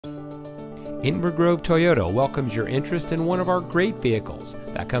Inver Toyota welcomes your interest in one of our great vehicles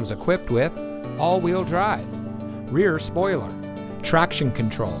that comes equipped with all-wheel drive, rear spoiler, traction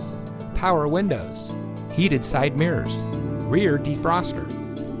control, power windows, heated side mirrors, rear defroster,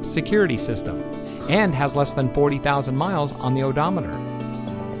 security system, and has less than 40,000 miles on the odometer.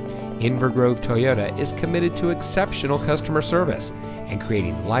 Inver Toyota is committed to exceptional customer service and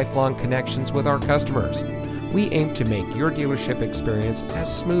creating lifelong connections with our customers. We aim to make your dealership experience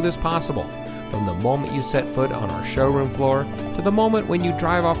as smooth as possible, from the moment you set foot on our showroom floor to the moment when you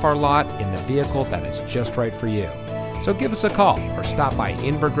drive off our lot in the vehicle that is just right for you. So give us a call or stop by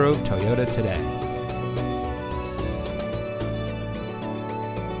Inver Toyota today.